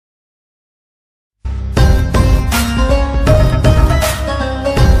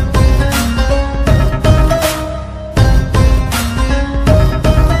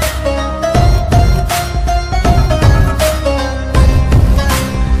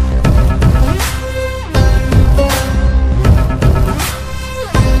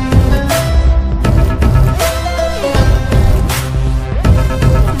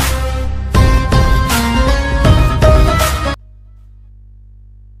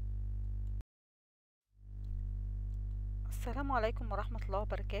Assalamu alaikum wa rahmatullahi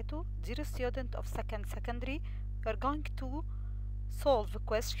wa barakatuh. Dear student of secondary, we are going to solve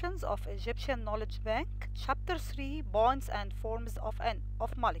questions of Egyptian Knowledge Bank, Chapter 3, Bonds and Forms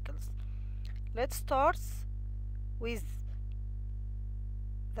of Molecules. Let's start with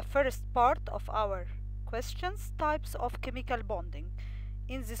the first part of our questions, types of chemical bonding.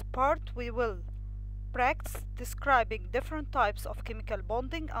 In this part, we will practice describing different types of chemical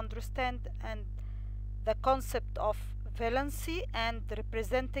bonding, understand and the concept of valency, and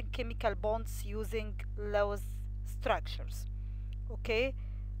representing chemical bonds using Lewis structures. Okay,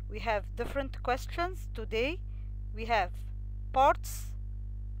 we have different questions today. We have parts.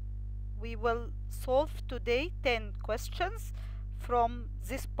 We will solve today 10 questions from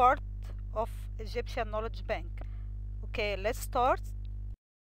this part of Egyptian Knowledge Bank. Okay, let's start.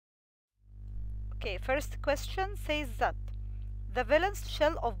 Okay, first question says that the valence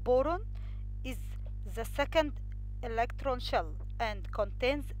shell of boron is the second electron shell and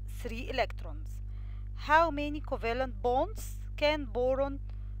contains 3 electrons. How many covalent bonds can boron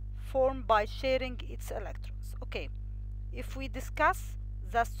form by sharing its electrons? Okay, if we discuss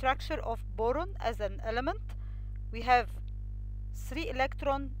the structure of boron as an element, we have 3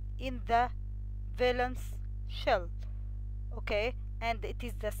 electrons in the valence shell, okay, and it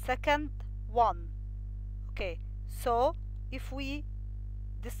is the second one. Okay, so if we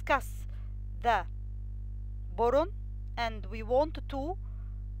discuss the boron and we want to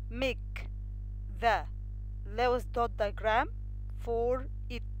make the Lewis dot diagram for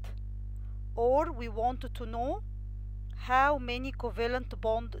it, or we want to know how many covalent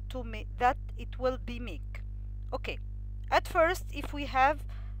bond to make that it will be make. Okay, at first, if we have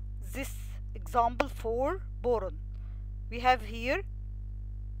this example for boron, we have here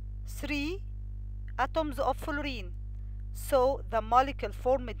 3 atoms of fluorine, so the molecule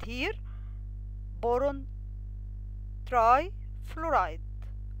formed here boron trifluoride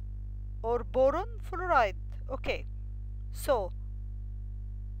or boron fluoride. Okay, so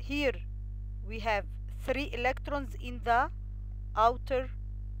here we have 3 electrons in the outer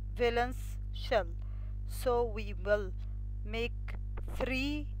valence shell, so we will make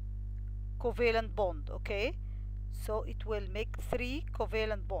 3 covalent bond. Okay, so it will make 3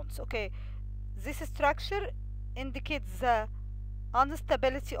 covalent bonds. Okay, this structure indicates the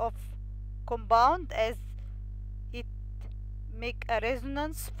instability of compound as it make a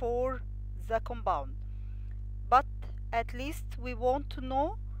resonance for the compound, but at least we want to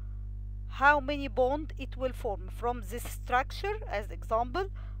know how many bond it will form from this structure. As example,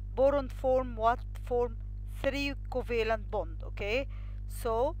 boron form 3 covalent bond. Okay,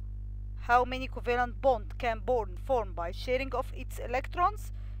 so how many covalent bond can boron form by sharing of its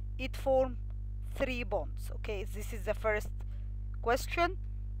electrons? It form 3 bonds. Okay, this is the first question.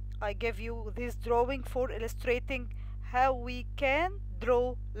 I give you this drawing for illustrating how we can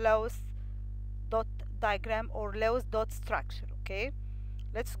draw Lewis dot diagram or Lewis dot structure. Okay,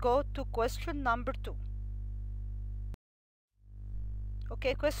 let's go to question number 2.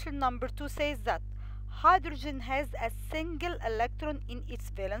 Okay, question number 2 says that hydrogen has a single electron in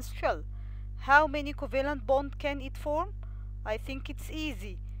its valence shell. How many covalent bond can it form? I think it's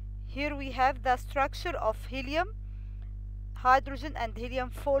easy. Here we have the structure of helium. Hydrogen and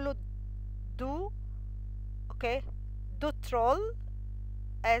helium follow deuterol,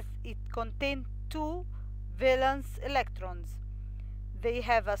 as it contains 2 valence electrons. They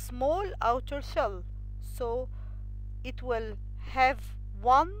have a small outer shell, so it will have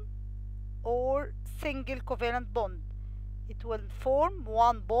 1 or single covalent bond. It will form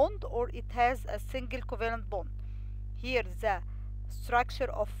 1 bond or it has a single covalent bond. Here the structure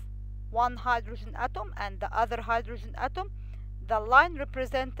of one hydrogen atom and the other hydrogen atom. The line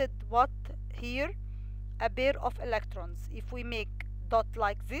represented what here? A pair of electrons. If we make dot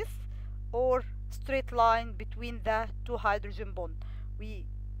like this or straight line between the 2 hydrogen bond, we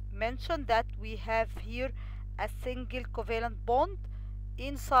mentioned that we have here a single covalent bond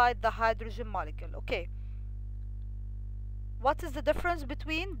inside the hydrogen molecule. Okay, what is the difference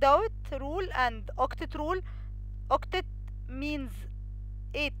between Dawit rule and octet rule? Octet means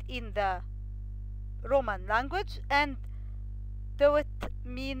 8 in the Roman language, and Dawit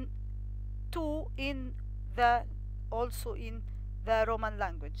mean 2 in the also in the Roman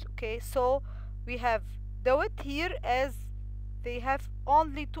language. Okay, so we have Dawit here as they have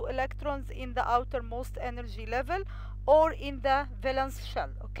only 2 electrons in the outermost energy level or in the valence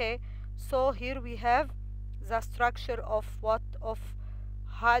shell. Okay, so here we have the structure of what of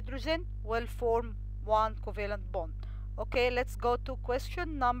hydrogen will form 1 covalent bond. Okay, let's go to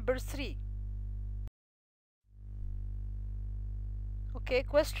question number 3. Okay,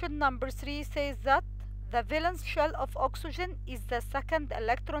 question number 3 says that The valence shell of oxygen is the second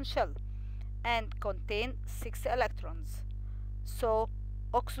electron shell and contain 6 electrons. So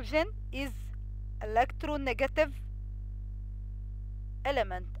oxygen is electronegative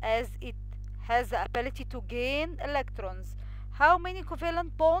element as it has the ability to gain electrons. How many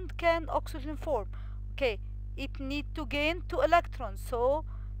covalent bond can oxygen form? Okay, it need to gain 2 electrons, so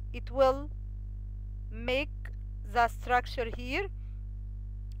it will make the structure here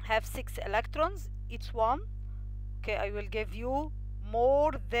have 6 electrons each one. Okay, I will give you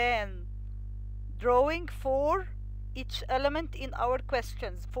more than drawing for each element in our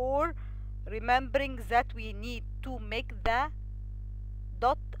questions for remembering that we need to make the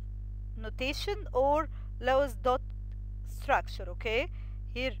dot notation or Lewis dot structure. Okay,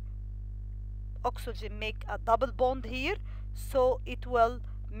 here oxygen make a double bond here, so it will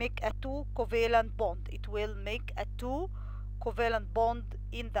make a 2 covalent bond. It will make a 2 covalent bond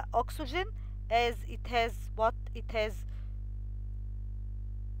in the oxygen as it has what? It has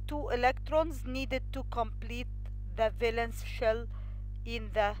 2 electrons needed to complete the valence shell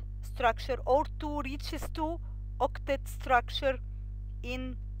in the structure or to reaches to octet structure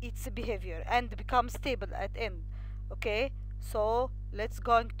in its behavior and become stable at end. Okay, so let's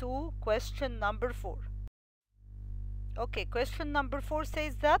go into question number 4. Okay, question number 4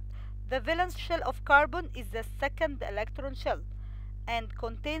 says that the valence shell of carbon is the second electron shell and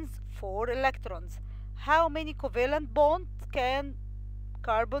contains 4 electrons. How many covalent bonds can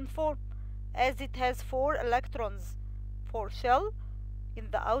carbon form? As it has 4 electrons for shell in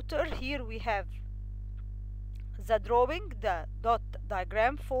the outer, here we have the drawing, the dot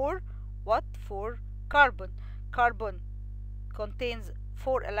diagram for what? For carbon. Carbon contains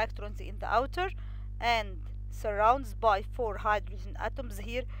 4 electrons in the outer and surrounds by 4 hydrogen atoms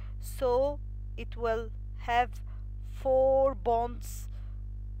here, so it will have 4 bonds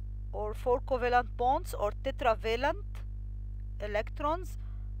or 4 covalent bonds or tetravalent electrons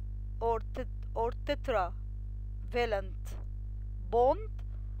or tetravalent bond,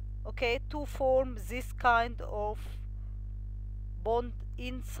 okay, to form this kind of bond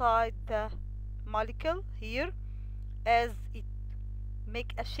inside the molecule here, as it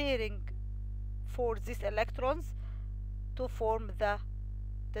make a sharing for these electrons to form the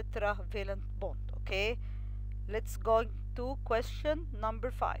tetravalent bond. Okay, let's go to question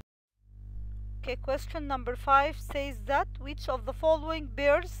number 5. Okay, question number 5 says that which of the following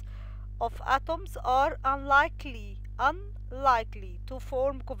pairs of atoms are unlikely to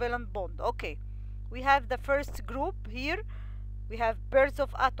form covalent bond? Okay, we have the first group here. We have pairs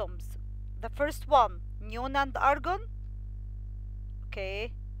of atoms. The first one, neon and argon.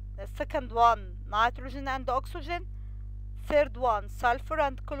 Okay, the second one, nitrogen and oxygen. Third one, sulfur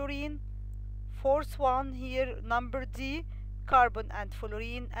and chlorine. Fourth one here, number D, carbon and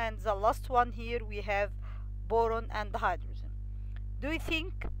fluorine. And the last one here we have boron and hydrogen. Do you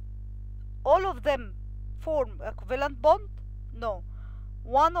think all of them form a covalent bond? No.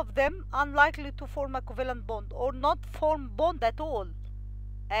 One of them unlikely to form a covalent bond or not form bond at all,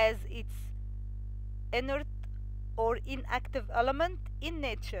 as it's inert or inactive element in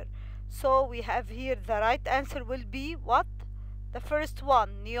nature. So we have here the right answer will be what? The first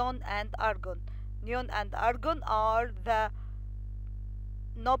one, neon and argon. Neon and argon are the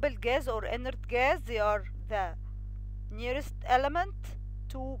noble gas or inert gas. They are the nearest element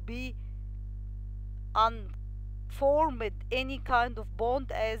to be unformed any kind of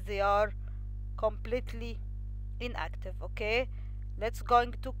bond, as they are completely inactive. Okay, let's go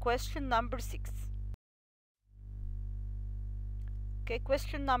to question number 6. Okay,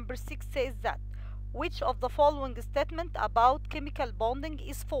 question number 6 says that which of the following statement about chemical bonding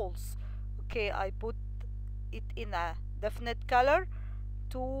is false? Okay, I put it in a definite color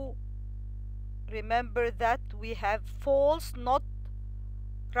to remember that we have false, not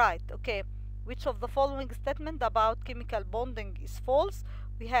right. Okay, which of the following statement about chemical bonding is false?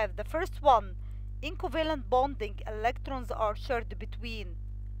 We have the first one, in covalent bonding electrons are shared between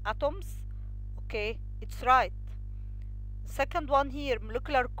atoms. Okay, it's right. Second one here,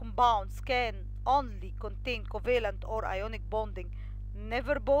 molecular compounds can only contain covalent or ionic bonding,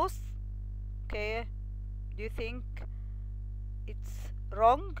 never both. Okay, do you think it's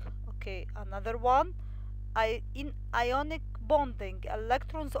wrong? Okay, another one, in ionic bonding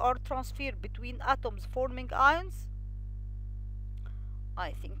electrons are transferred between atoms forming ions.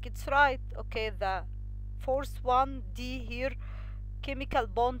 I think it's right. Okay, the fourth one, D here, chemical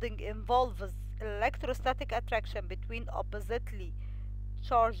bonding involves electrostatic attraction between oppositely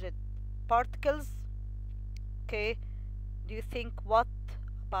charged particles. Okay, do you think what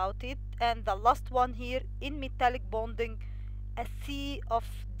about it? And the last one here, in metallic bonding a sea of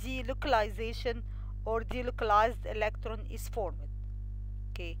delocalization or delocalized electron is formed.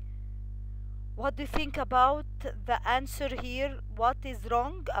 Okay, what do you think about the answer here? What is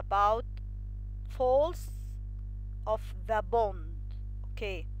wrong about false of the bond?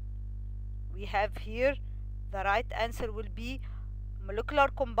 Okay, we have here the right answer will be molecular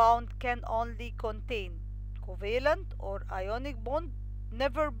compound can only contain covalent or ionic bond,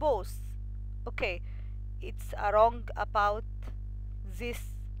 never both. Okay, it's wrong about this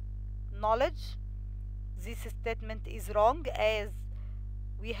knowledge. This statement is wrong, as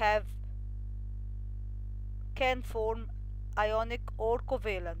we have can form ionic or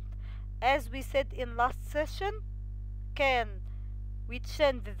covalent. As we said in last session, can we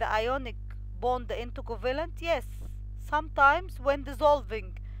change the ionic bond into covalent? Yes, sometimes when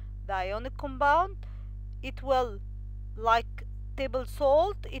dissolving the ionic compound, it will, like table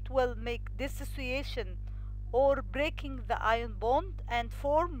salt, it will make dissociation or breaking the ion bond and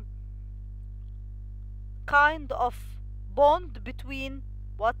form kind of bond between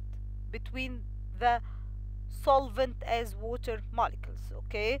what? Between the solvent as water molecules.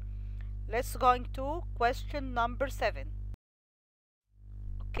 Okay, let's going to question number 7.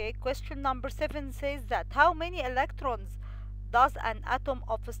 Okay, question number 7 says that how many electrons does an atom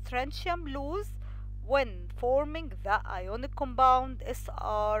of strontium lose when forming the ionic compound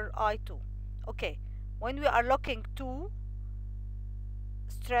SrI2? Okay, when we are looking to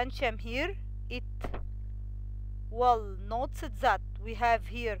strontium here, it will notice that we have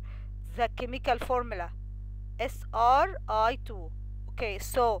here the chemical formula SrI2. Okay,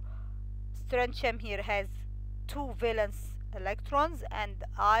 so strontium here has 2 valence electrons and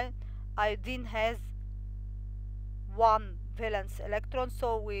iodine has 1 valence electron,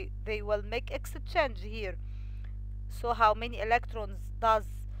 so they will make exchange here. So how many electrons does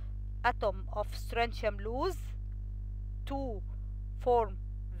atom of strontium lose to form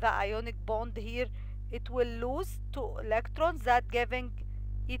the ionic bond here? It will lose 2 electrons, that giving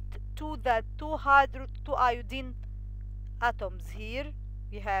it to the 2 iodine atoms. Here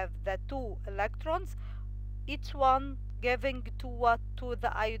we have the 2 electrons, each one giving to what? To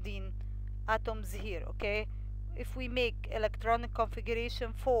the iodine atoms here. Okay, if we make electronic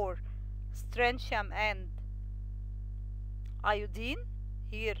configuration for strontium and iodine,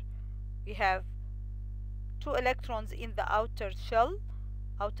 here we have 2 electrons in the outer shell,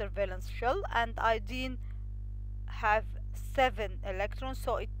 outer valence shell, and iodine have 7 electrons,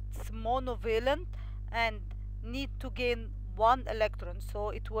 so it's monovalent and need to gain 1 electron, so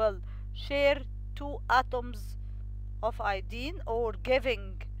it will share 2 atoms of iodine, or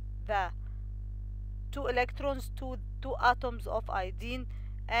giving the 2 electrons to 2 atoms of iodine.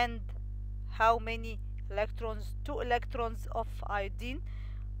 And how many electrons? 2 electrons of iodine,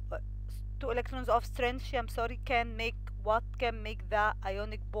 2 electrons of strontium, sorry, can make what? Can make the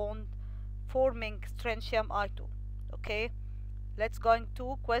ionic bond forming strontium I2. Okay, let's going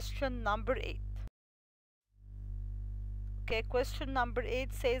to question number 8. Okay, question number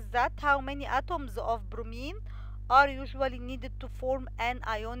 8 says that how many atoms of bromine are usually needed to form an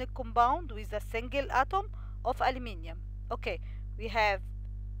ionic compound with a single atom of aluminium? Okay, we have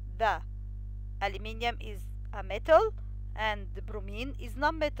the aluminium is a metal and the bromine is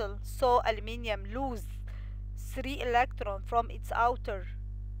non-metal, so aluminium lose 3 electrons from its outer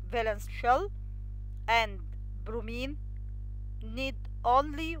valence shell, and bromine need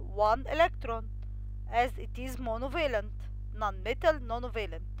only 1 electron, as it is monovalent, non-metal,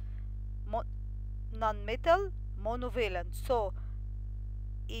 monovalent, non-metal, monovalent. So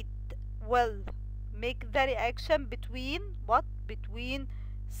it will make the reaction between what? Between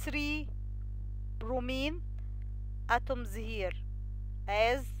 3 bromine atoms here,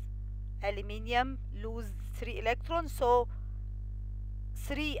 as aluminium lose 3 electrons, so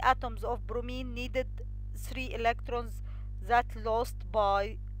 3 atoms of bromine needed 3 electrons that lost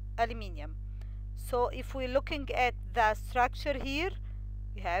by aluminium. So if we're looking at the structure here,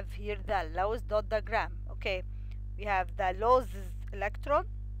 we have here the Lewis dot diagram. Okay, we have the losses electron,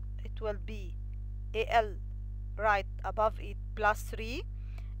 it will be Al right above it plus 3,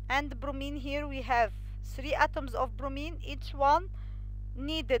 and bromine here we have 3 atoms of bromine, each one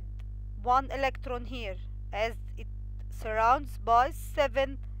needed 1 electron here, as it surrounds by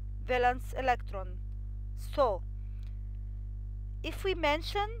 7 valence electron. So if we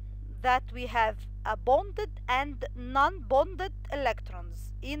mention that we have a bonded and non-bonded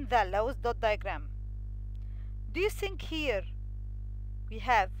electrons in the Lewis dot diagram, do you think here we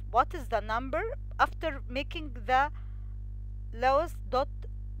have what is the number after making the Lewis dot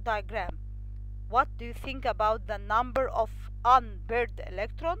diagram? What do you think about the number of unpaired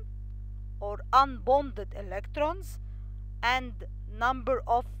electron or unbonded electrons and number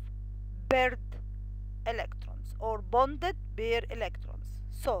of paired electrons or bonded pair electrons.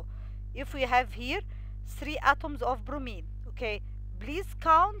 So if we have here 3 atoms of bromine, okay, please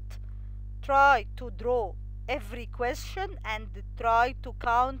count, try to draw every question and try to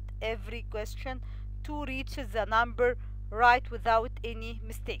count every question to reach the number right without any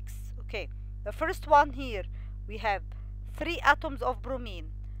mistakes. Okay, the first one here, we have 3 atoms of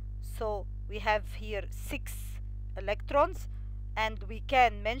bromine, so we have here 6 electrons and we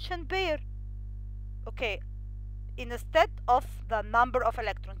can mention pair. Okay, instead of the number of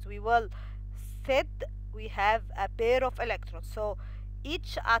electrons we will said we have a pair of electrons. So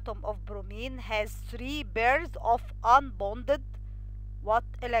each atom of bromine has 3 pairs of unbonded what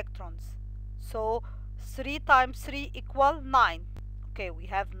electrons. So 3 times 3 equal 9. Okay, we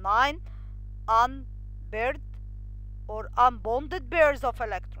have 9 unpaired or unbonded pairs of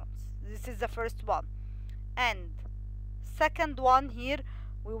electrons. This is the first one. And second one here,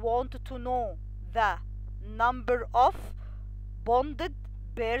 we want to know the number of bonded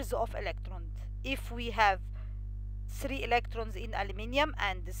pairs of electrons. If we have 3 electrons in aluminium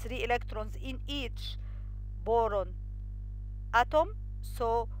and 3 electrons in each boron atom,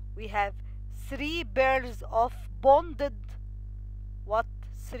 so we have 3 pairs of bonded what?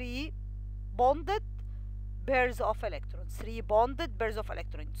 3 bonded pairs of electrons. 3 bonded pairs of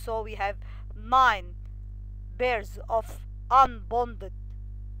electrons. So we have 9 pairs of unbonded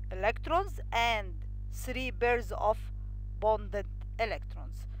electrons and 3 pairs of bonded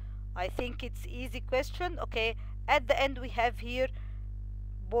electrons. I think it's easy question. Okay, at the end we have here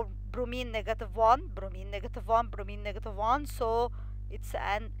bromine -1, bromine -1, bromine -1. So it's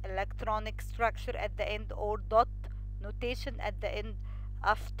an electronic structure at the end, or dot notation at the end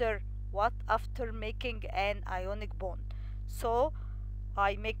after what? After making an ionic bond. So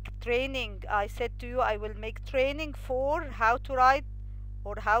I make training, I said to you I will make training for how to write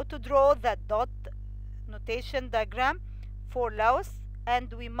or how to draw the dot notation diagram for Laos,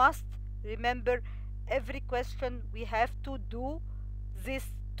 and we must remember every question we have to do this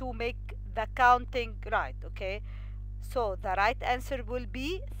to make the counting right. Okay, so the right answer will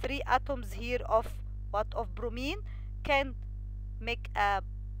be 3 atoms here of what? Of bromine can make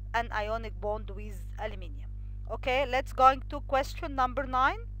an ionic bond with aluminium. Okay, let's go to question number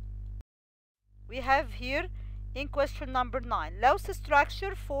 9. We have here in question number 9, Law's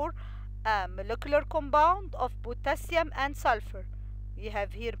structure for a molecular compound of potassium and sulfur. We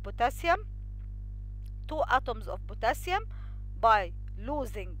have here potassium, 2 atoms of potassium by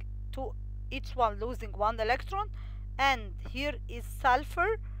losing each one losing 1 electron, and here is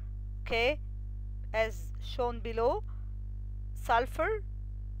sulfur. Okay, as shown below, sulfur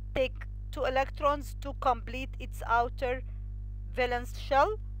take 2 electrons to complete its outer valence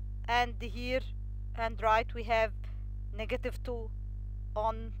shell, and here and right we have -2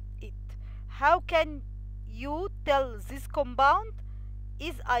 on it. How can you tell this compound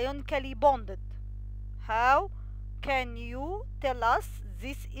is ionically bonded? How can you tell us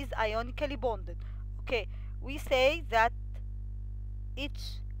this is ionically bonded? Okay, we say that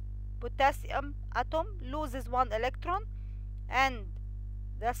each potassium atom loses 1 electron and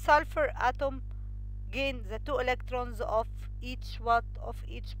the sulfur atom gains the 2 electrons of each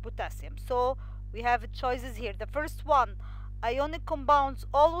potassium. So we have choices here. The first one, ionic compounds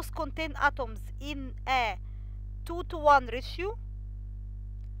always contain atoms in a 2:1 ratio.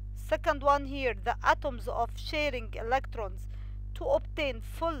 Second one here, the atoms of sharing electrons to obtain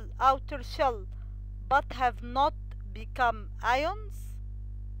full outer shell but have not become ions.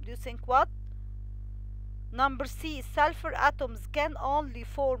 Do you think what? Number C, sulfur atoms can only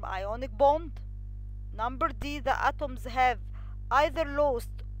form ionic bond. Number D, the atoms have either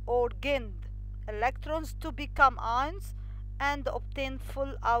lost or gained electrons to become ions and obtain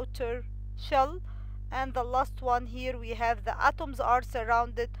full outer shell. And the last one here, we have the atoms are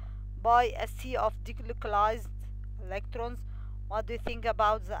surrounded by a sea of delocalized electrons. What do you think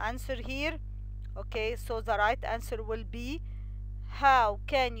about the answer here? Okay, so the right answer will be, how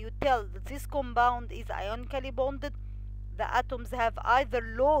can you tell that this compound is ionically bonded? The atoms have either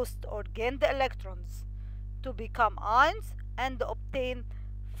lost or gained electrons to become ions and obtain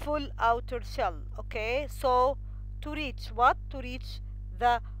full outer shell. Okay, so to reach what? To reach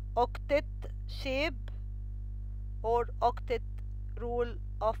the octet shape or octet rule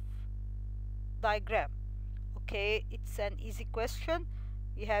of diagram. Okay, it's an easy question.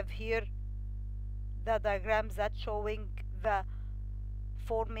 We have here the diagrams that showing the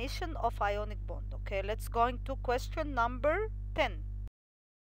formation of ionic bond. Okay, let's go into question number 10.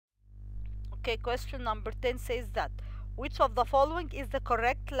 Okay, question number 10 says that which of the following is the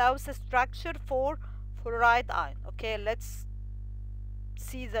correct Law's structure for fluoride ion? Okay, let's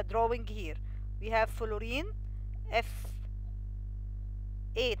see the drawing here. we have fluorine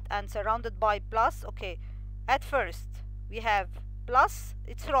F8 and surrounded by plus. Okay, at first we have plus,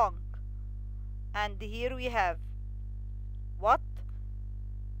 it's wrong, and here we have what?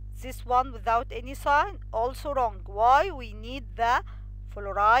 This one without any sign, also wrong. Why? We need the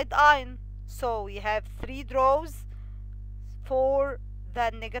fluoride ion. So we have 3 rows for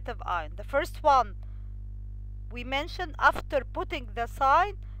the negative ion. The first one we mentioned, after putting the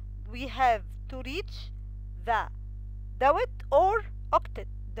sign we have to reach the duet or octet.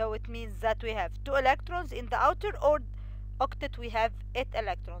 Duet means that we have 2 electrons in the outer, or octet we have 8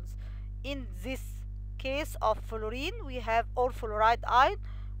 electrons. In this case of fluorine we have, or fluoride ion,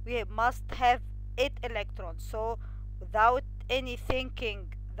 we must have 8 electrons. So without any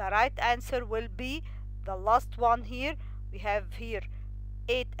thinking, the right answer will be the last one here. We have here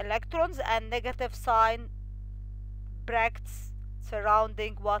 8 electrons and negative sign brackets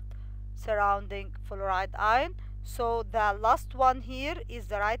surrounding what? Surrounding fluoride ion. So the last one here is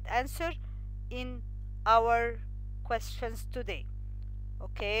the right answer in our questions today.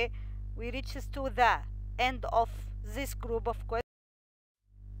 Okay, we reaches to the end of this group of questions.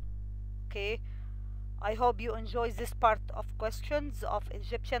 Okay, I hope you enjoy this part of questions of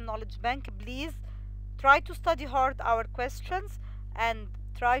Egyptian Knowledge Bank. Please try to study hard our questions and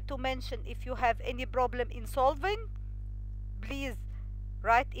try to mention if you have any problem in solving. Please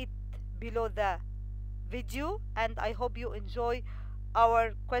write it below the video, and I hope you enjoy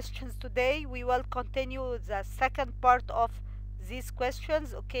our questions today. We will continue the second part of these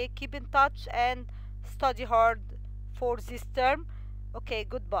questions. Okay, keep in touch and study hard for this term. Okay,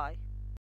 goodbye.